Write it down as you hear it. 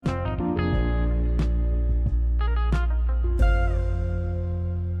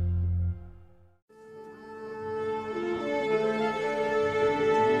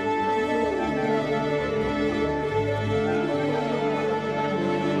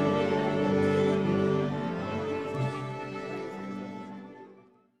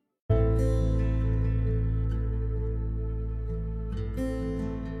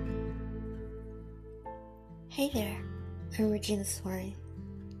Hey there, I'm Regina Soren.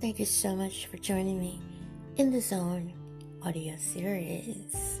 Thank you so much for joining me in the Zone audio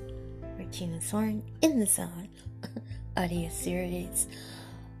series. Regina Soren in the Zone audio series.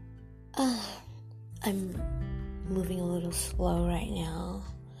 I'm moving a little slow right now.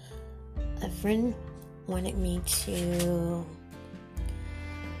 A friend wanted me to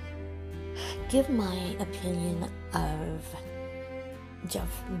give my opinion of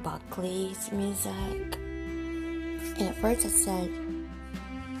Jeff Buckley's music. And at first I said,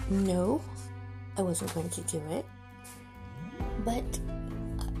 no, I wasn't going to do it. But,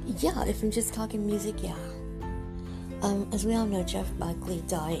 yeah, if I'm just talking music, yeah. As we all know, Jeff Buckley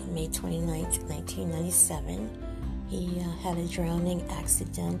died May 29th, 1997. He had a drowning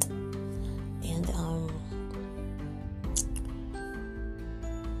accident. And,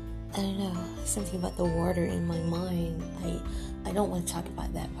 I don't know, something about the water in my mind. I don't want to talk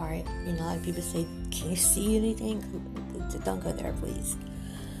about that part. You know, a lot of people say, can you see anything? Don't go there, please.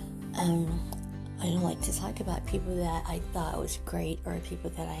 I don't like to talk about people that I thought was great or people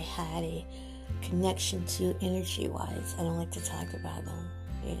that I had a connection to energy-wise. I don't like to talk about them,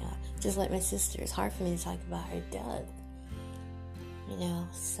 you know. Just like my sister, it's hard for me to talk about her death, you know.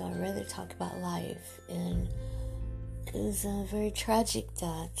 So I'd rather talk about life. And it was a very tragic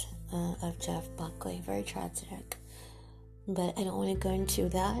death of Jeff Buckley, very tragic. But I don't want to go into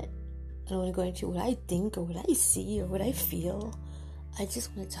that. I don't want to go into what I think or what I see or what I feel. I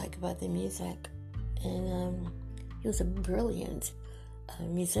just want to talk about the music. And he was a brilliant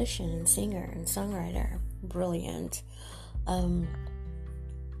musician and singer and songwriter. Brilliant.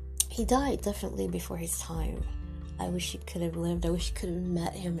 He died definitely before his time. I wish he could have lived. I wish I could have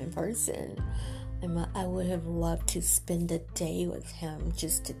met him in person. I would have loved to spend a day with him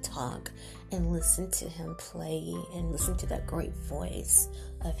just to talk and listen to him play and listen to that great voice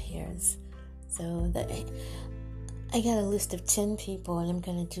of his. So I got a list of 10 people, and I'm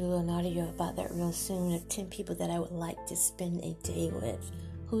going to do an audio about that real soon, of 10 people that I would like to spend a day with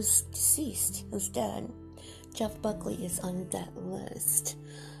who's deceased, who's dead. Jeff Buckley is on that list.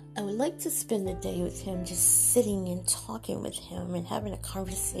 I would like to spend a day with him, just sitting and talking with him and having a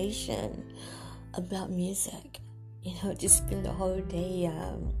conversation about music. You know, just spend the whole day,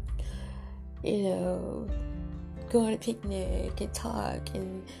 you know, go on a picnic and talk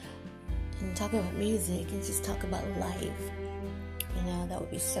and talk about music and just talk about life. You know, that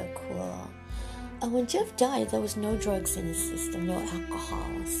would be so cool. When Jeff died, there was no drugs in his system, no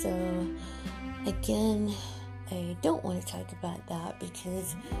alcohol. So, again, I don't want to talk about that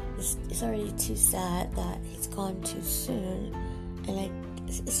because it's already too sad that he's gone too soon. And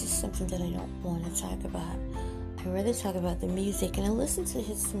it's just something that I don't want to talk about. I'd rather talk about the music. And I listen to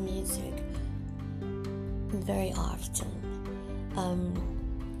his music very often.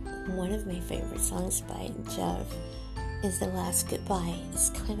 One of my favorite songs by Jeff is The Last Goodbye.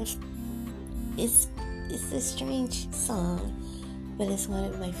 It's a strange song, but it's one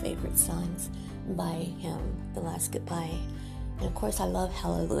of my favorite songs by him, The Last Goodbye. And of course I love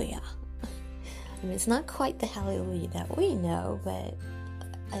Hallelujah. I mean, it's not quite the Hallelujah that we know, but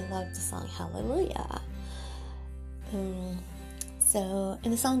I love the song Hallelujah. And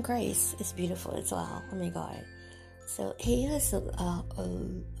the song Grace is beautiful as well. Oh my God. So he has a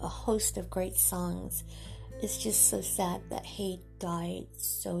host of great songs. It's just so sad that he died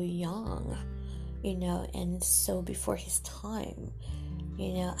so young, you know, and so before his time.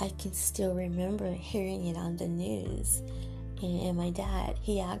 You know, I can still remember hearing it on the news. And my dad,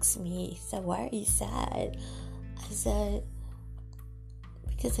 he asked me, he said, why are you sad? I said,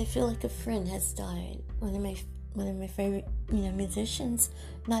 because I feel like a friend has died. One of my favorite, you know, musicians,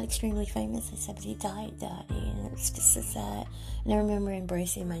 not extremely famous. I said, but he died, Daddy, and it's just so sad. And I remember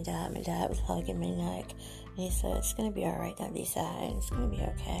embracing my dad. My dad was hugging my neck, and he said, it's gonna be alright, don't be sad, it's gonna be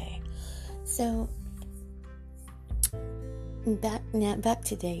okay. So, back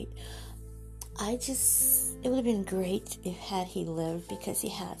to date. It would have been great if had he lived, because he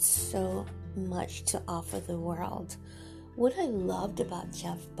had so much to offer the world. What I loved about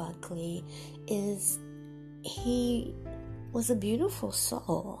Jeff Buckley is he was a beautiful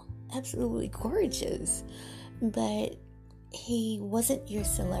soul, absolutely gorgeous, but he wasn't your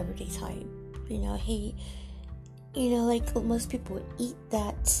celebrity type. You know, like most people would eat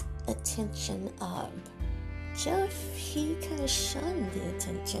that attention up. Jeff, he kind of shunned the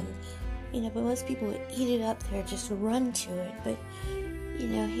attention, you know, but most people would eat it up there, just run to it. But, you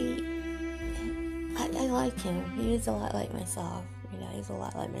know, I like him. He is a lot like myself, you know, he's a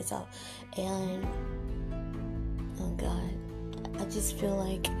lot like myself. And, oh God, I just feel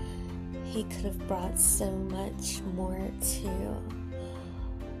like he could have brought so much more to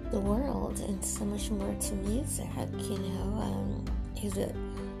the world and so much more to music. He's a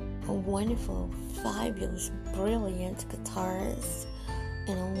wonderful, fabulous, brilliant guitarist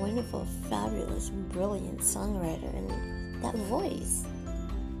and a wonderful, fabulous, brilliant songwriter. And that voice.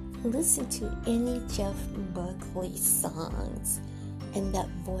 Listen to any Jeff Buckley songs, and that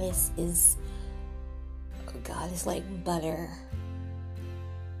voice is, oh God, it's like butter.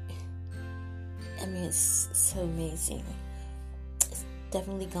 I mean, it's so amazing. It's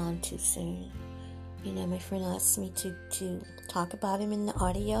definitely gone too soon. My friend asked me to talk about him in the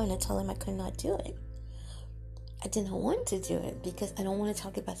audio, and I told him I could not do it. I didn't want to do it because I don't want to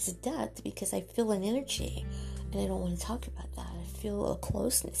talk about his death, because I feel an energy, and I don't want to talk about that. I feel a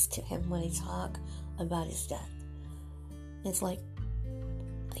closeness to him when I talk about his death. It's like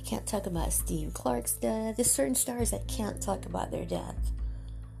I can't talk about Steve Clark's death. There's certain stars that can't talk about their death,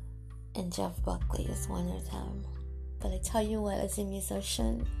 and Jeff Buckley is one of them. But I tell you what, as a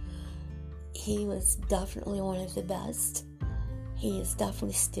musician, he was definitely one of the best. He is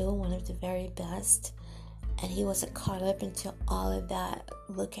definitely still one of the very best. And he wasn't caught up into all of that,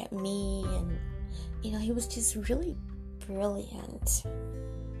 look at me, and, he was just really brilliant.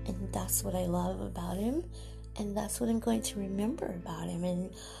 And that's what I love about him, and that's what I'm going to remember about him. And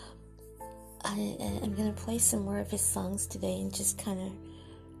I'm going to play some more of his songs today and just kind of,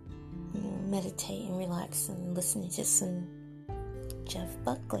 meditate and relax and listen to some Jeff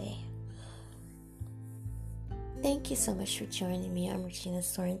Buckley. Thank you so much for joining me. I'm Regina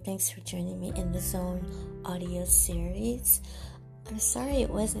Soren. Thanks for joining me in the Zone audio series. I'm sorry it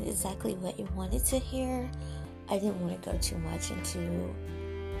wasn't exactly what you wanted to hear. I didn't want to go too much into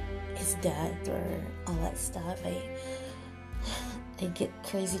his death or all that stuff. I get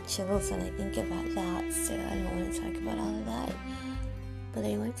crazy chills when I think about that, so I don't want to talk about all of that. But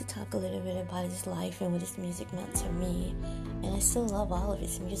I like to talk a little bit about his life and what his music meant to me. And I still love all of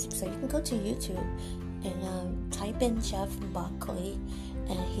his music, so you can go to YouTube and type in Jeff Buckley,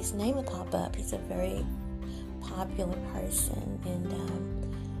 and his name will pop up. He's a very popular person,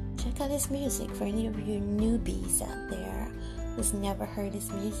 and check out his music. For any of you newbies out there who's never heard his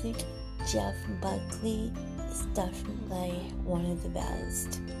music, Jeff Buckley is definitely one of the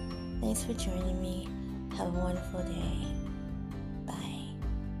best. Thanks for joining me. Have a wonderful day.